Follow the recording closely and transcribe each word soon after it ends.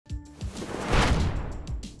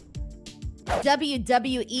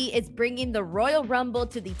WWE is bringing the Royal Rumble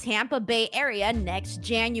to the Tampa Bay area next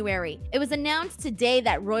January. It was announced today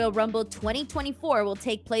that Royal Rumble 2024 will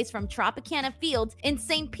take place from Tropicana Field in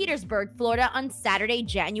St. Petersburg, Florida on Saturday,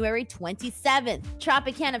 January 27th.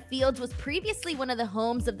 Tropicana Field was previously one of the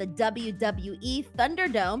homes of the WWE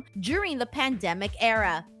Thunderdome during the pandemic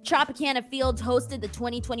era. Tropicana Field hosted the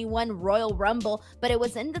 2021 Royal Rumble, but it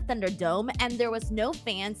was in the Thunderdome and there was no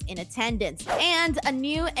fans in attendance. And a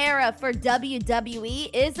new era for WWE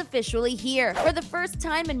is officially here. For the first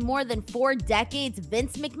time in more than 4 decades,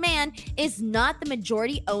 Vince McMahon is not the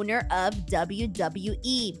majority owner of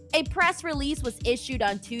WWE. A press release was issued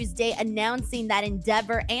on Tuesday announcing that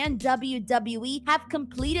Endeavor and WWE have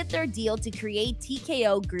completed their deal to create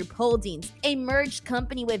TKO Group Holdings, a merged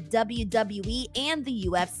company with WWE and the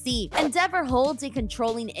UFC. Endeavor holds a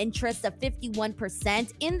controlling interest of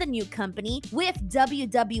 51% in the new company, with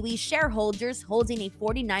WWE shareholders holding a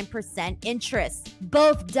 49% interest.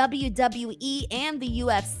 Both WWE and the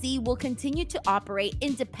UFC will continue to operate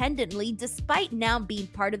independently despite now being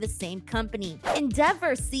part of the same company.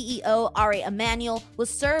 Endeavor CEO Ari Emanuel will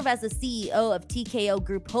serve as the CEO of TKO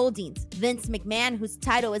Group Holdings. Vince McMahon, whose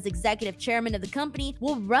title is executive chairman of the company,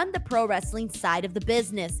 will run the pro wrestling side of the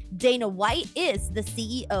business. Dana White is the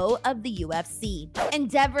CEO of the UFC.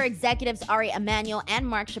 Endeavor executives Ari Emanuel and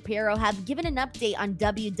Mark Shapiro have given an update on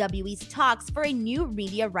WWE's talks for a new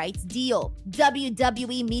media rights deal.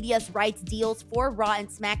 WWE media's rights deals for Raw and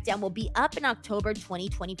SmackDown will be up in October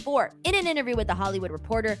 2024. In an interview with The Hollywood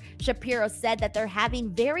Reporter, Shapiro said that they're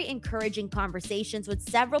having very encouraging conversations with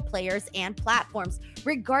several players and platforms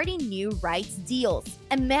regarding new rights deals.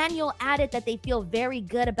 Emanuel added that they feel very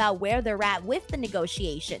good about where they're at with the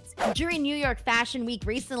negotiations. During New York Fashion Week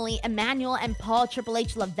recently, Emanuel and Paul Triple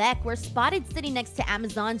H Levesque were spotted sitting next to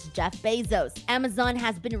Amazon's Jeff Bezos. Amazon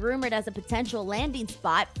has been rumored as a potential landing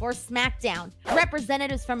spot for SmackDown.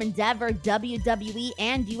 Representatives from Endeavor, WWE,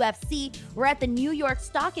 and UFC were at the New York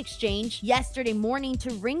Stock Exchange yesterday morning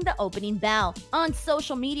to ring the opening bell. On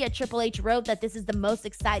social media, Triple H wrote that this is the most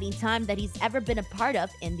exciting time that he's ever been a part of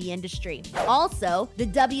in the industry. Also, the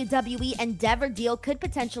WWE-Endeavor deal could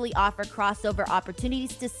potentially offer crossover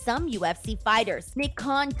opportunities to some UFC fighters. Nick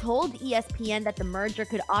Khan told ESPN that the merger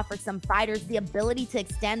could offer some fighters the ability to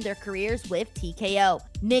extend their careers with TKO.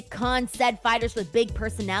 Nick Khan said fighters with big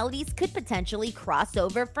personalities could potentially cross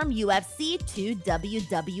over from UFC to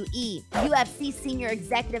WWE. UFC Senior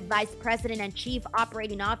Executive Vice President and Chief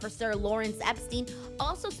Operating Officer Lawrence Epstein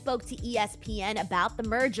also spoke to ESPN about the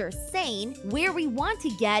merger, saying, "Where we want to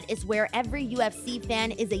get is where every UFC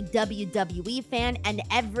fan is a WWE fan and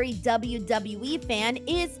every WWE fan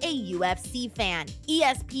is a UFC fan."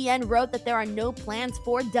 ESPN wrote that there are no plans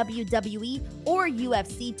for WWE or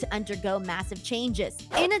UFC to undergo massive changes.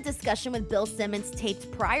 In a discussion with Bill Simmons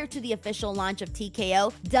taped prior to the official launch of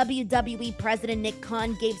TKO, WWE President Nick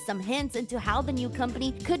Khan gave some hints into how the new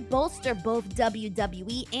company could bolster both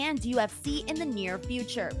WWE and UFC in the near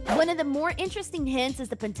future. One of the more interesting hints is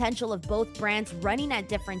the potential of both brands running at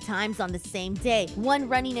different times on the same day, one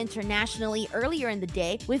running internationally earlier in the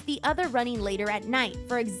day with the other running later at night,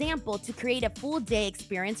 for example, to create a full day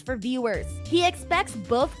experience for viewers. He expects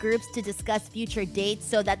both groups to discuss future dates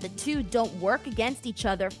so that the two don't work against each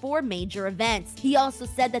other for major events. He also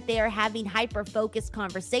said that they are having hyper-focused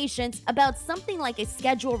conversations about something like a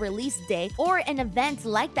scheduled release day or an event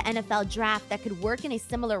like the NFL Draft that could work in a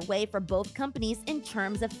similar way for both companies in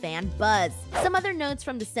terms of fan buzz. Some other notes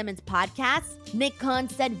from the Simmons podcast: Nick Khan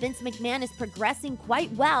said Vince McMahon is progressing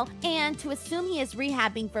quite well and to assume he is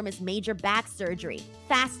rehabbing from his major back surgery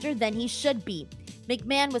faster than he should be.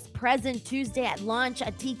 McMahon was present Tuesday at launch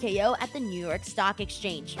at TKO at the New York Stock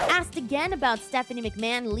Exchange. Asked again about Stephanie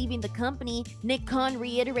McMahon leaving the company, Nick Khan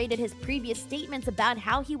reiterated his previous statements about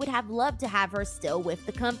how he would have loved to have her still with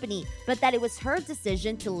the company, but that it was her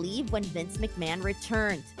decision to leave when Vince McMahon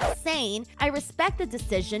returned, saying, "I respect the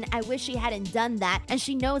decision. I wish she hadn't done that, and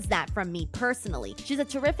she knows that from me personally. She's a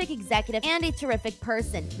terrific executive and a terrific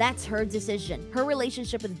person. That's her decision. Her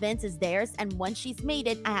relationship with Vince is theirs, and once she's made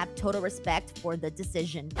it, I have total respect for the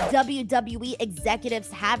decision." WWE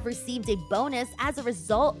executives have received a bonus as a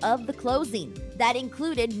result of the closing. That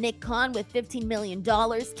included Nick Khan with $15 million,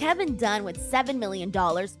 Kevin Dunn with $7 million,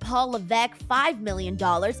 Paul Levesque $5 million,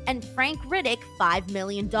 and Frank Riddick $5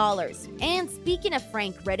 million. And speaking of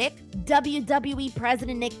Frank Riddick, WWE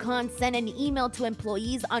President Nick Khan sent an email to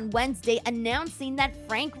employees on Wednesday announcing that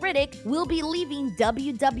Frank Riddick will be leaving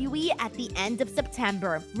WWE at the end of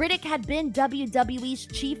September. Riddick had been WWE's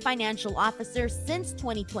chief financial officer since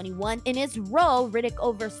 2021. In his role, Riddick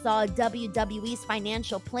oversaw WWE's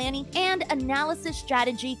financial planning and analysis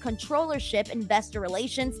strategy, controllership, investor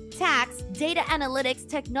relations, tax, data analytics,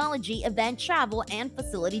 technology, event travel, and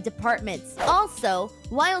facility departments. Also,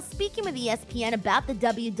 while speaking with ESPN about the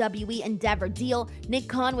WWE-Endeavor deal, Nick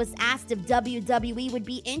Khan was asked if WWE would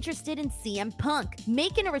be interested in CM Punk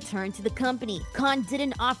making a return to the company. Khan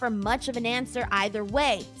didn't offer much of an answer either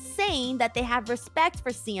way, saying that they have respect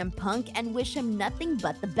for CM Punk and wish him nothing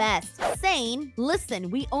but the best. Saying,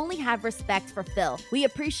 "Listen, we only have respect for Phil. We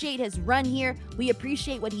appreciate his run here. We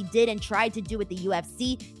appreciate what he did and tried to do with the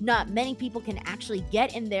UFC. Not many people can actually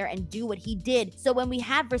get in there and do what he did. So when we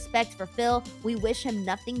have respect for Phil, we wish him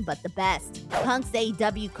nothing but the best." Punk's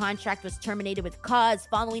AEW contract was terminated with cause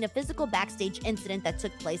following a physical backstage incident that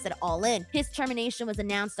took place at All In. His termination was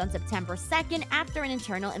announced on September 2nd after an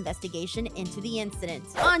internal investigation into the incident.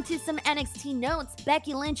 On to some NXT notes.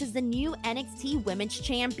 Becky Lynch is the new NXT Women's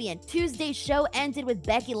Champion. Tuesday's show ended with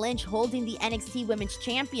Becky Lynch holding the NXT Women's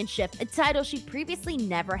Championship, a title she previously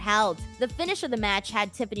never held. The finish of the match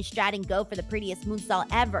had Tiffany Stratton go for the prettiest moonsault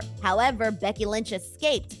ever. However, Becky Lynch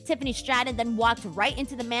escaped. Tiffany Stratton then walked right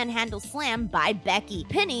into the manhandle slam by Becky,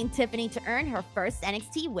 pinning Tiffany to earn her first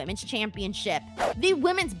NXT Women's Championship. The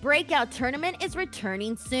Women's Breakout Tournament is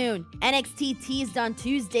returning soon. NXT teased on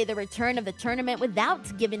Tuesday the return of the tournament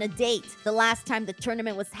without giving a date. The last time the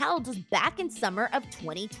tournament was held was back in summer of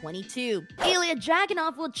 2022. Ilya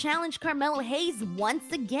Dragunov will challenge Carmelo Hayes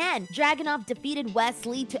once again. Dragunov defeated Wes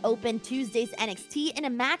Lee to open Tuesday's NXT in a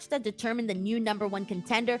match that determined the new #1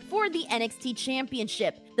 contender for the NXT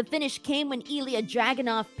Championship. The finish came when Ilya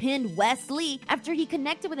Dragunov pinned Wes Lee after he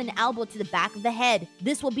connected with an elbow to the back of the head.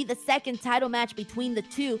 This will be the second title match between the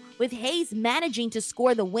two, with Hayes managing to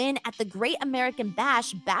score the win at the Great American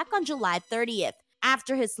Bash back on July 30th.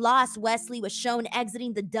 After his loss, Wesley was shown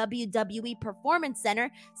exiting the WWE Performance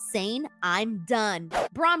Center, saying, "I'm done."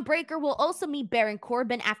 Braun Breaker will also meet Baron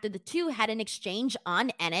Corbin after the two had an exchange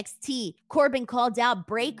on NXT. Corbin called out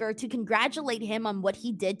Breaker to congratulate him on what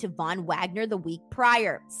he did to Von Wagner the week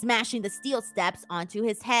prior, smashing the steel steps onto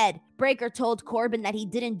his head. Breaker told Corbin that he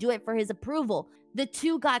didn't do it for his approval. The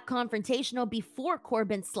two got confrontational before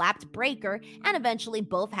Corbin slapped Breaker, and eventually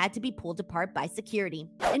both had to be pulled apart by security.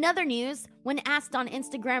 In other news, when asked on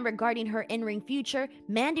Instagram regarding her in-ring future,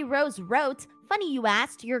 Mandy Rose wrote, "Funny you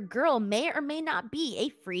asked, your girl may or may not be a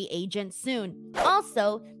free agent soon."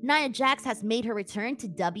 Also, Nia Jax has made her return to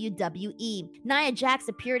WWE. Nia Jax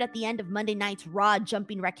appeared at the end of Monday Night's Raw,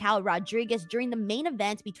 jumping Raquel Rodriguez during the main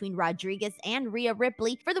event between Rodriguez and Rhea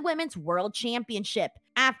Ripley for the Women's World Championship.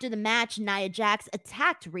 After the match, Nia Jax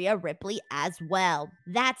attacked Rhea Ripley as well.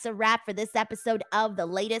 That's a wrap for this episode of The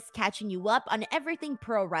Latest, catching you up on everything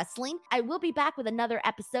pro wrestling. I will be back with another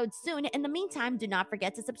episode soon. In the meantime, do not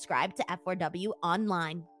forget to subscribe to F4W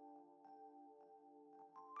Online.